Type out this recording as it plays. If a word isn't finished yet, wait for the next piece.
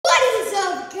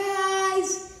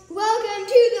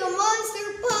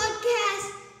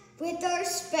with our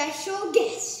special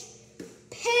guest,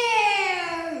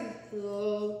 Pear.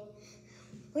 Hello.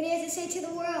 What do you have to say to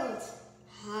the world?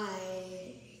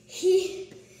 Hi.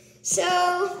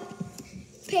 So,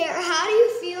 Pear, how do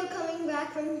you feel coming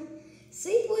back from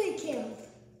sleepaway camp?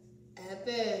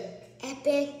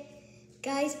 Epic.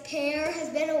 Guys, Pear has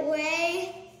been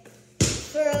away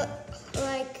for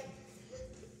like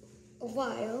a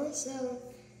while, so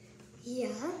yeah.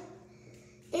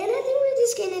 And I think we're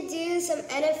just gonna do some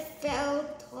NFL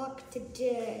talk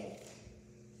today.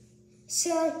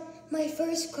 So, my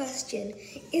first question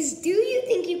is, do you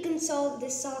think you can solve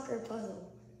this soccer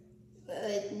puzzle?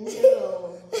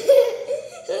 No.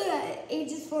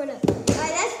 Age is 4 now. Alright,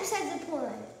 that's besides the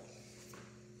point.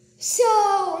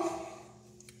 So,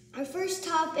 our first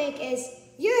topic is,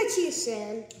 you're a Chiefs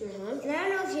fan. And I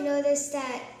don't know if you know this,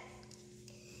 that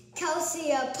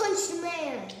Kelsey punched a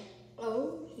man.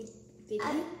 Oh, did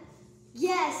he?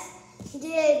 Yes, he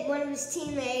did, one of his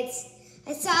teammates.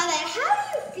 I saw that. How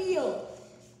do you feel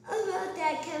about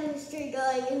that chemistry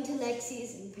going into next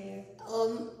season, Pear?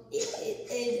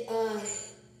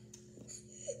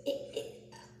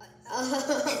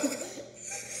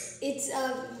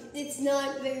 It's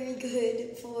not very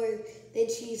good for the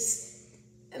Chiefs'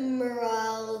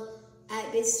 morale,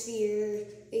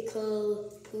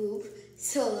 atmospherical poop.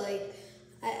 So I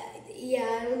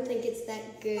don't think it's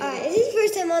that good. This is his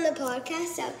first time on the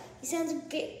podcast, so he sounds a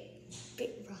bit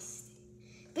rusty.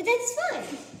 But that's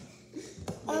fine.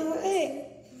 Alright,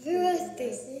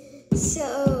 rusty.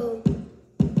 So,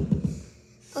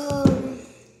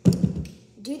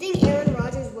 do you think Aaron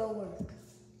Rodgers will work?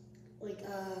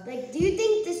 Do you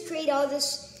think this trade, all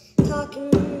this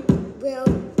talking will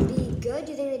be good?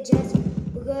 Do you think the Jets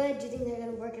will good? Do you think they're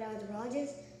going to work it out with Rodgers?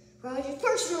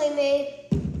 Personally,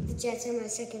 the Jets are my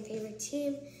second favorite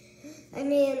team. I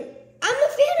mean, I'm a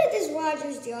fan of this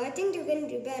Rodgers deal. I think they're going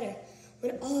to do better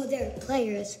when all their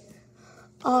players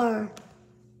are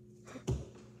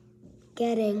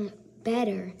getting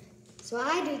better. So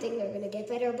I do think they're going to get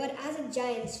better. But as a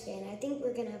Giants fan, I think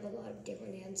we're going to have a lot of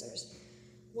different answers.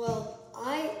 Well,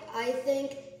 I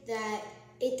think that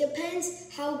it depends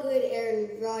how good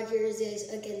Aaron Rodgers is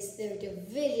against their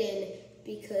division,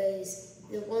 because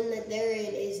the one that they're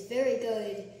in is very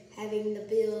good, having the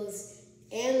Bills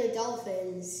and the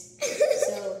Dolphins.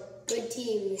 So, good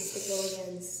teams to go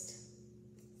against.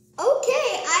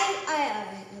 Okay,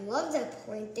 I love that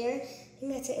point there. I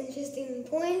think that's an interesting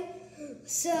point.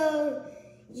 So,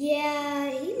 yeah,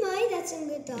 he might have some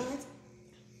good thoughts.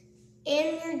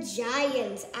 And your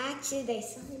Giants, actually, they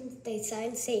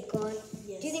signed Saquon.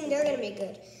 Yes, Do you think they're going to be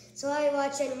good? So I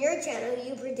watched on your channel,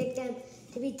 you predict them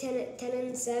to be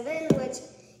 10-7, which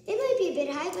it might be a bit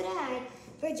high, but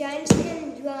for a Giants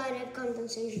fan, you gotta have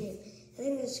confidence in your team. I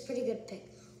think that's a pretty good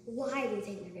pick. Why do you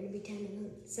think they're going to be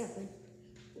 10-7?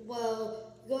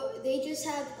 Well, they just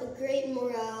have a great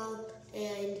morale,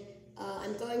 and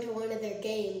I'm going to one of their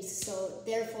games, so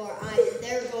therefore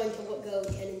they're going to go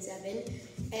 10-7,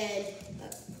 and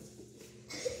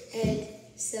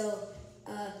so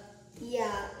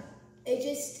it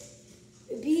just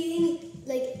being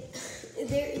like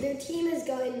their team has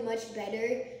gotten much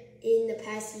better in the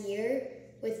past year,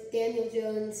 with Daniel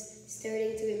Jones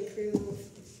starting to improve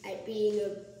at being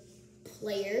a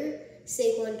player.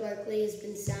 Saquon Barkley has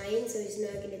been signed, so he's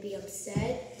not going to be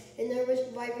upset. And their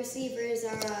wide receivers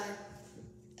are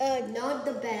not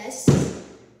the best,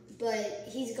 but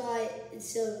he's got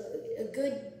a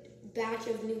good batch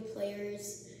of new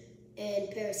players,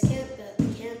 and Paris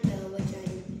Campbell, which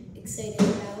I'm excited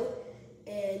about.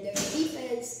 And their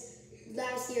defense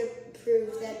last year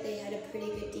proved that they had a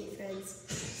pretty good defense.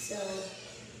 So,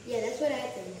 yeah, that's what I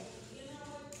think.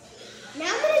 Now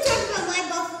I'm going to talk about my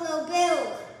Buffalo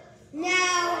Bills.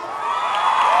 Now,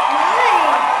 my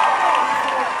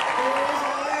Bills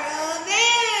are a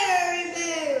very,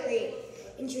 very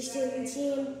interesting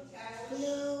team.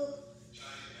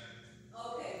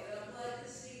 Okay, but I'm glad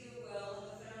to see you well and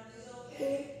the family's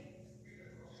okay.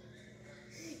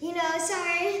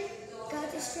 Sorry, got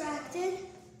distracted.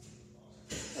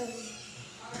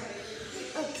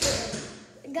 Okay,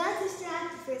 got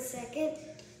distracted for a second.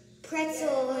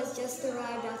 Pretzel has just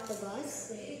arrived off the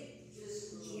bus.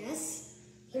 Yes,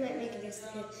 he might make a guess.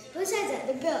 But besides that,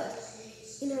 the Bills,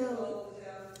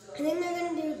 I think they're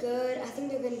going to do good. I think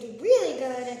they're going to do really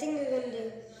good. I think they're going to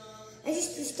do,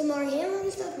 this Damar Hamlin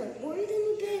and stuff might worry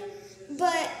them a bit.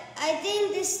 But I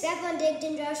think this Stephon Diggs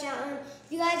and Josh Allen,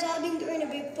 you guys all think they're going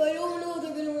to be, but I don't know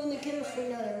they're going to win the chemistry.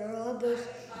 No, they're all both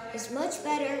is much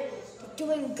better. They're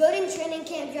doing good in training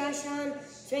camp, Josh Allen.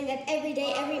 Training up every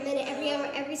day, every minute, every hour,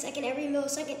 every second, every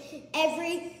millisecond,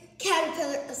 every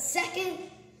caterpillar a second.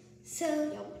 So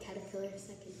Yep, Caterpillar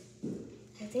second.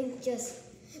 I think just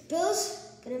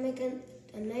Bills gonna make a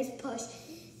nice push.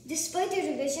 Despite their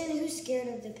division, who's scared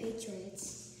of the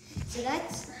Patriots? So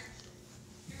that's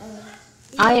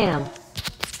I am.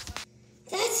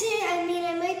 that's it. I mean,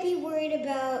 I might be worried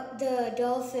about the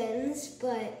Dolphins,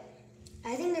 but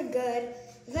I think they're good.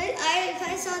 If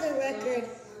I saw the record,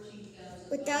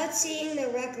 without seeing the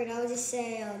record, I would just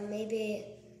say maybe,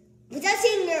 without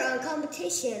seeing their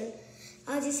competition,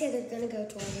 I'll just say they're gonna go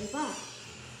 12-5.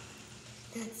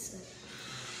 That's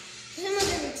some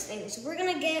other next things. We're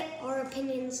gonna get our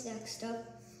opinions next up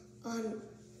on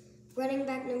running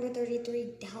back number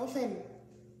 33, Dalvin.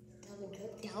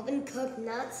 Dalvin Cook,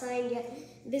 not signed yet,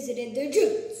 visited their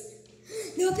gyms.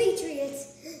 No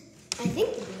Patriots. I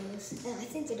think the Bills. I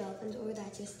think the Dolphins, or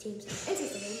that just teams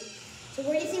interesting. So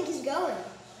where do you think he's going?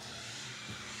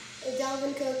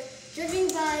 Dalvin Cook, judging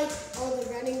by all the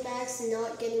running backs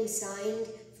not getting signed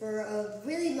for a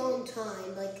really long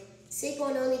time, like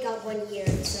Saquon only got 1 year,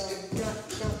 so not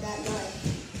that much.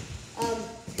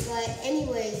 But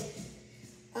anyways,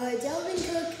 Dalvin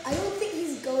Cook, I don't think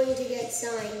he's going to get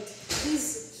signed.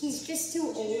 He's just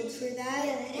too old for that,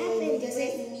 and he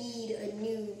doesn't need a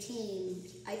new team.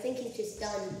 I think he's just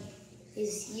done.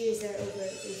 His years are over in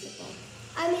football.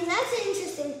 I mean, that's an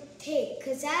interesting take,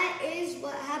 because that is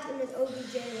what happened with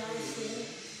OBJ last year.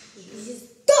 He's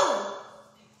just done.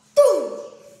 Boom.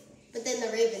 But then the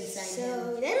Ravens signed him.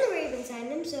 So then the Ravens signed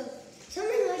him. So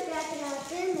something like that could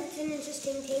happen. That's an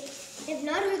interesting take. I've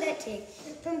not heard that take.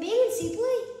 From being in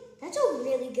Seaplay, that's a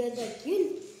really good, like,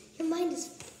 your mind is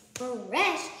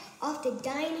fresh off the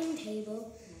dining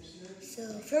table.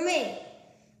 So for me,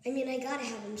 I mean, I gotta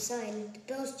have him signed. The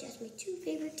Bills, just my two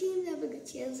favorite teams, have a good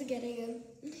chance of getting him.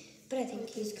 But I think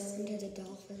he's going to the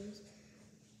Dolphins.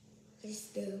 I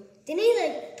just do. Didn't he,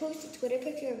 like, post a Twitter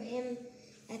picture of him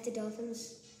at the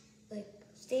Dolphins, like,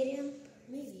 stadium?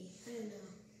 Maybe. I don't know.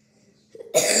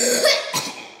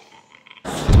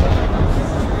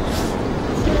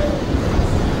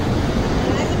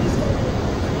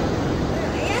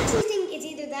 I actually think it's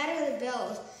either that or the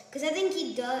Bills. Because I think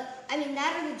he does. I mean,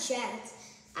 that or the Jets.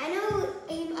 I don't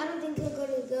think he'll go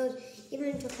to the Bills, even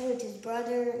if he'll play with his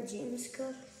brother, James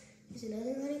Cook, who's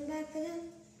another running back for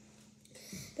them.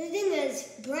 But the thing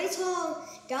is,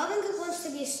 Dalvin Cook wants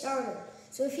to be a starter.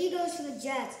 So if he goes to the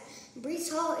Jets, Brees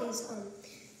Hall is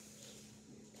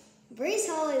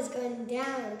going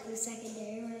down to the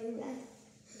secondary running back.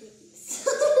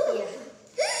 So, Yeah.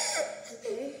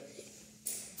 Okay.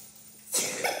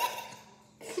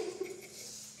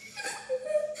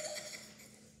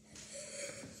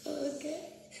 Okay.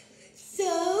 So,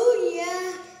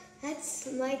 yeah, that's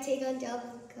my take on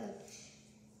Dalvin Cook.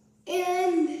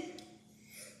 And,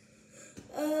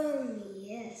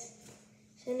 yes.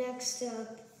 So next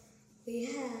up, we're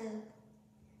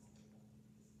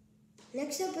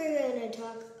going to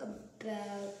talk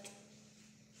about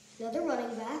another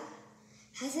running back.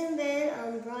 Hasn't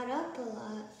been brought up a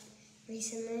lot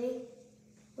recently.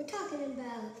 We're talking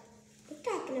about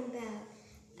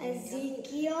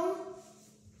Ezekiel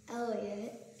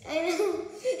Elliott. I know.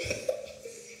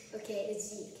 Okay, it's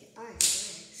Zeke. All right.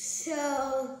 So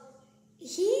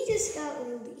he just got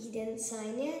he didn't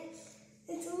sign yet.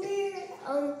 It's weird.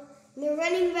 The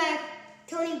running back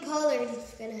Tony Pollard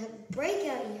is gonna have a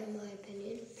breakout year, in my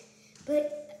opinion.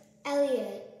 But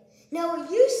Elliott. Now what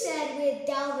you said with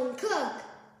Dalvin Cook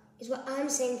is what I'm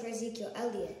saying for Ezekiel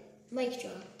Elliott. Mic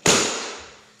drop.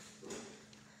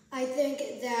 I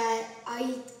think that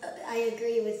I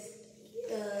agree with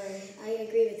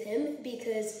him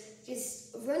because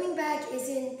just running back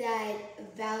isn't that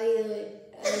valued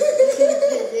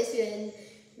position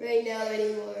right now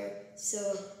anymore.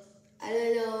 So I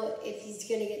don't know if he's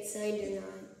gonna get signed or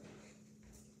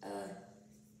not.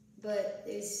 But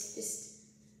there's just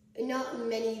not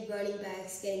many running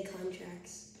backs getting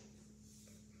contracts.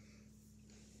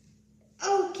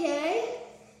 Okay.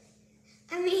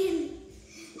 I mean,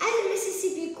 as a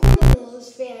Mississippi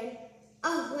Cardinals fan,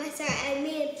 I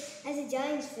mean, as a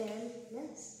Giants fan,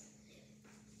 yes.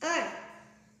 Alright.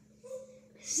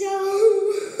 So,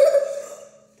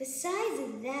 besides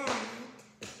that,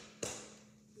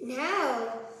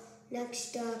 now,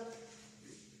 next up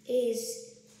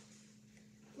is,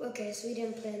 okay, so we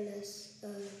didn't plan this.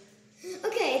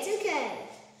 Okay, it's okay.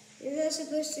 They're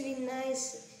supposed to be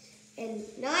nice and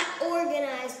not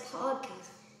organized podcast.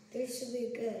 There should be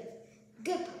a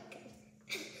good podcast.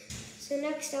 So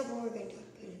next up, what we're going to talk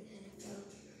about in the NFL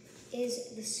is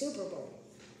the Super Bowl.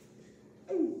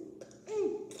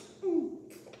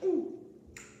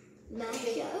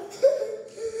 Matchup.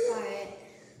 Alright,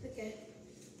 okay.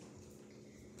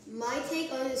 My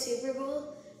take on the Super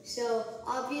Bowl, So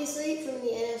obviously from the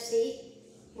NFC,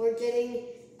 we're getting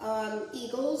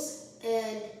Eagles,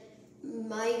 and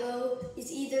my go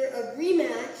is either a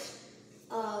rematch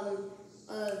of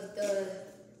the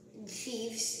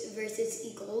Chiefs versus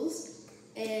Eagles,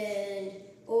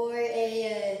 or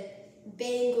a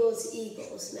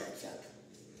Bengals-Eagles matchup.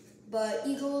 But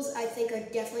Eagles, I think, are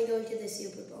definitely going to the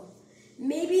Super Bowl.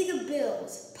 Maybe the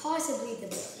Bills, possibly the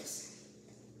Bills.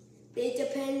 It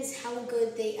depends how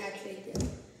good they actually do.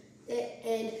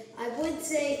 And I would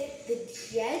say the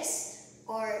Jets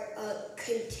are a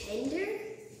contender,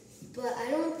 but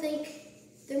I don't think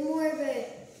they're more of a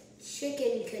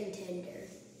chicken contender.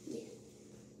 Yeah.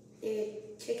 They're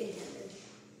chicken tenders.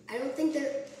 I don't think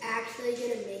they're actually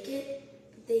going to make it,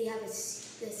 but they have the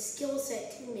skill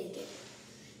set to make it.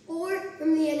 Or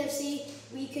from the NFC,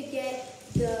 we could get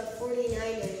the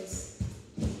 49ers.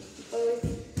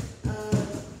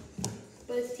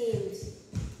 Both teams.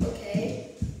 Okay.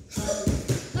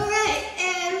 Alright,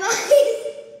 and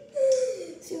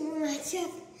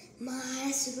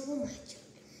my Super Bowl matchup.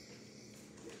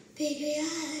 Baby, I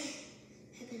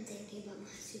have been thinking about my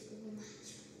Super Bowl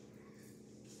matchup.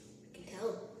 I can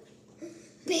tell.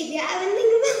 Baby, I've been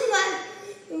thinking about my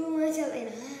Super Bowl matchup, and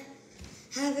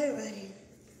I have it ready.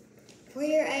 For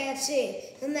your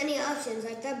AFC, the many options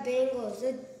like the Bengals,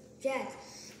 the Jets,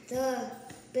 the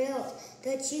Bills,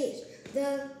 the Chiefs, who am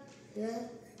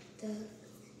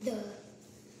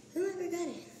I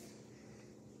forgetting?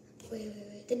 Wait.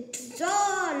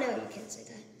 No, you can't say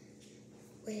that.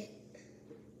 Wait.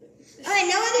 Alright,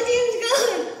 no other teams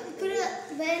going. Put it up.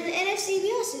 But in the NFC, we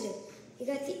also do. You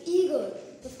got the Eagles,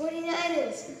 the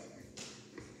 49ers.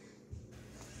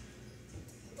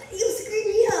 You screwed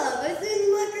me up. I said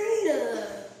Macarena.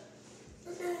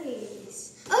 Nice.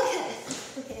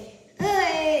 Okay.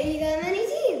 Alright, you got many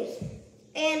teams.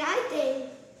 And I think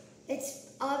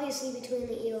it's obviously between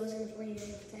the Eagles and the 49ers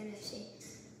for the NFC.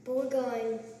 But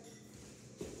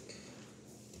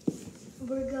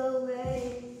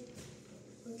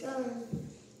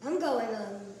I'm going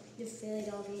the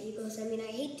Philadelphia Eagles. I mean,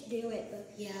 I hate to do it,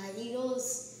 but Yeah,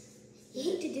 Eagles. you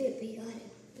hate to do it, but you got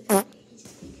it.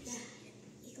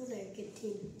 Eagles are a good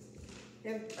team.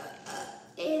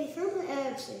 And from the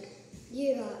NFC,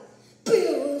 you got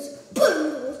Bills,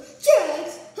 Bengals,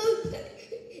 Jags, even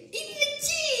the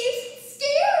Chiefs,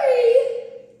 scary.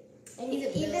 And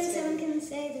even someone can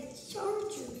say the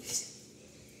Chargers.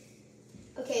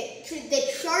 Okay, the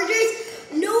Chargers.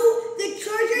 No, the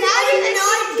Chargers That are is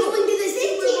not the going to the fifth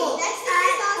Super team. Bowl. That's the at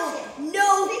fifth all. option. No,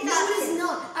 Fifth no, it option. is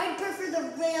not. I prefer the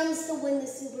Rams to win the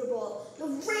Super Bowl. The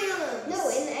Rams. No,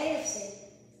 in the AFC.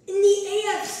 In the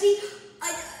AFC,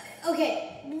 I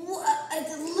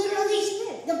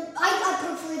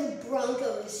prefer the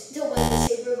Broncos to win the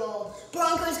Super Bowl.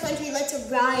 Broncos country, let's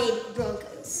ride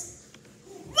Broncos.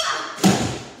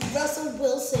 Russell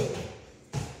Wilson.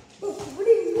 What do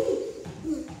you mean?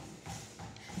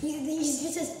 He's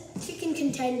just a chicken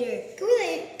contender. Can we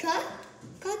like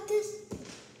cut this?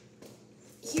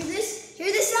 Hear this? Hear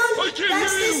this sound?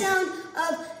 That's the sound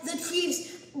of the Chiefs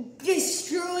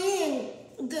destroying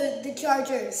the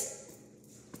Chargers.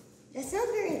 That's not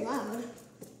very loud.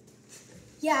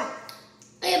 Yeah.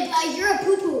 You're a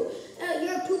poo-poo.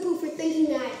 You're a poo-poo for thinking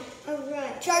that.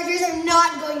 Alright. Chargers are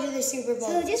not going to the Super Bowl.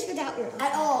 So just for that one.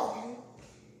 At all.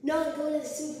 Not going to the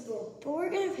Super Bowl. But we're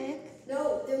gonna pick.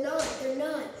 No, they're not. They're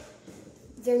not.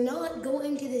 They're not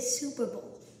going to the Super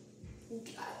Bowl.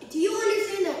 Do you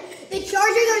understand that? The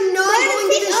Chargers are not going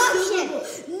to the Super Bowl.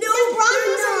 No, The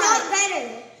Broncos they're are not. not better.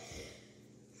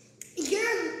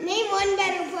 Name one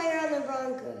better player on the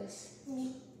Broncos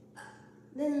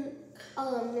than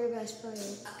their best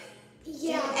player.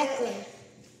 Yeah, Eckler.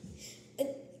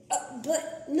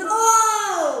 but no,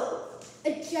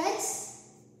 a Jets.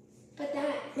 But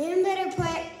that. Name a better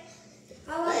player.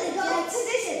 How about the Go Jets?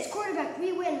 positions. Quarterback,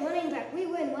 we win. Running back, we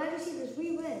win. Wide receivers,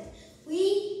 we win.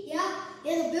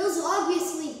 The Bills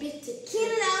obviously beat the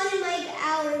Keenan Allen and Mike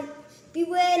Allen, we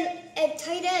win. At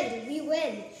tight end, we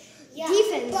win. Yeah.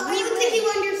 Defense, But I we don't win. think you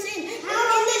understand.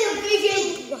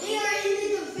 They are in the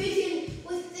division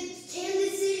with the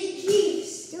Kansas City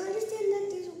Chiefs. Do you understand that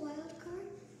there's a wild card?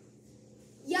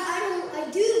 Yeah, I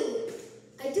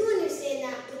do understand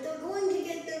that, but they're going to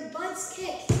get their butts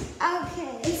kicked.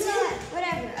 Okay, Is so it?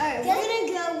 whatever. Alright, Okay. we're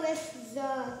gonna go with the.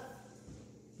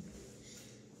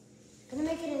 Gonna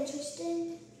make it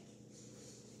interesting.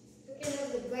 They're gonna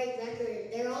have a great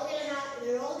record. They're all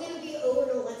gonna be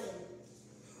 0-11.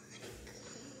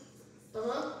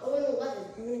 0-11.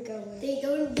 I'm gonna go with.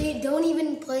 They don't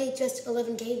even play just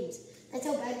 11 games. That's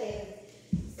how bad they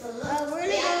are. We're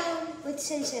gonna go with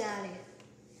Cincinnati.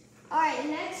 Alright,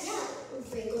 next. Yeah.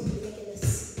 Bengals are making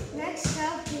this. Next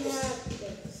up, we have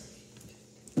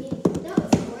No,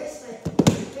 of course, but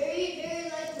very, very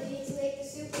likely to make the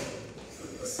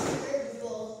Super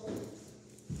Bowl.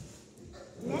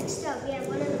 next up, we have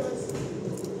one of the most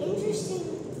interesting.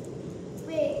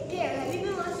 Wait, Pear, have you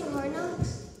been watching Hard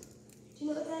Knocks? Do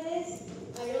you know what that is?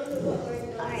 I don't know what Hard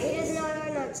Knocks Alright, he doesn't know what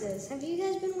Hard Knocks is. Have you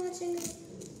guys been watching it?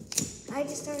 I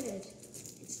just started.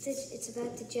 It's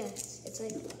about the Jets. It's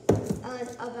like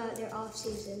about their off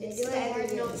season. They It's do the it every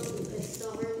Hard year. Knocks. It's the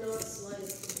Hard Knocks life.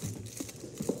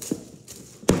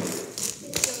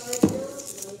 It's the Hard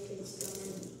Knocks life. It's the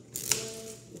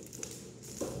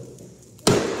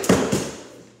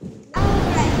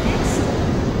Alright, next.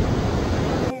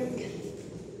 And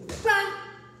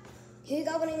who you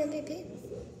got winning MVP?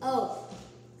 Oh,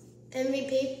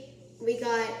 MVP, we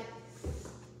got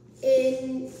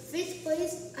in 5th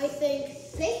place, I think.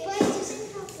 5th place is in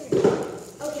top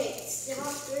 3. Okay, it's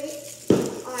top 3.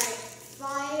 Alright,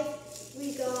 5, we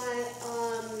got,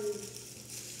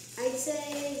 I'd say,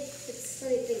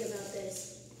 let me think about this.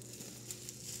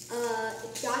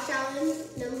 Josh Allen,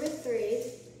 number 3.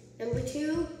 Number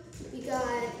 2, we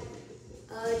got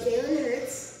Jalen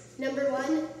Hurts. Number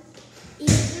 1,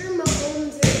 either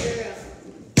Mahomes or Burrow.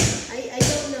 I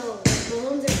don't know.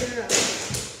 Mahomes or Burrow.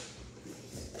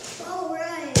 All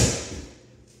right.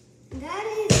 That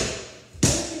is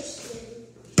interesting.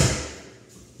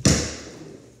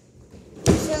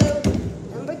 So,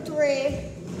 number 3,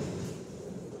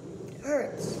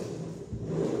 Hurts.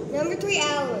 Number 3,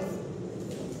 Allen.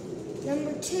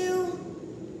 Number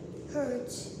 2,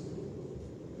 Hurts.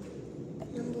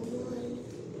 Number 1.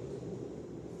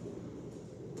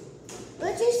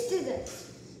 Let's just do this.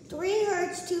 3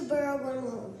 Hurts, 2 Burrow, 1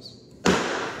 Mahomes.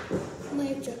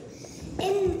 My job.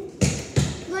 And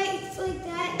like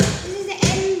that, this is the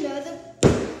end of the.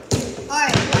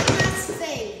 Alright, one last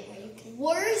thing.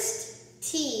 Worst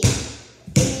team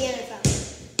in the NFL.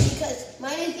 Because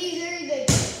mine is either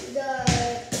the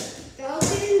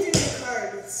Falcons or the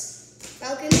Cards.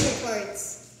 Falcons or Cards.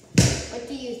 What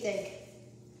do you think?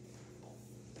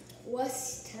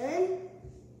 Worst time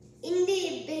in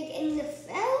the big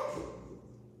NFL?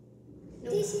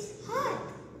 Nope. This is hard.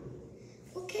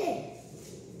 Okay.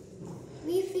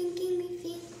 We think.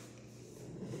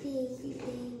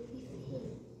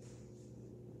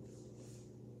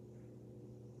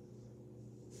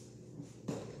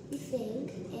 We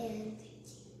think, and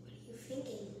What are you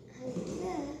thinking?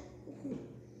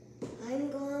 I'm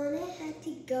gonna have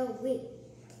to go with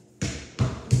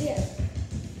this.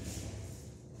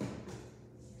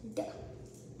 The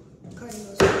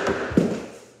Cardinals.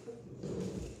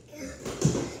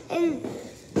 And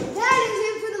that is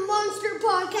it for the Monster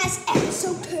Podcast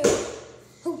episode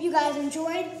 2. Hope you guys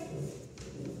enjoyed.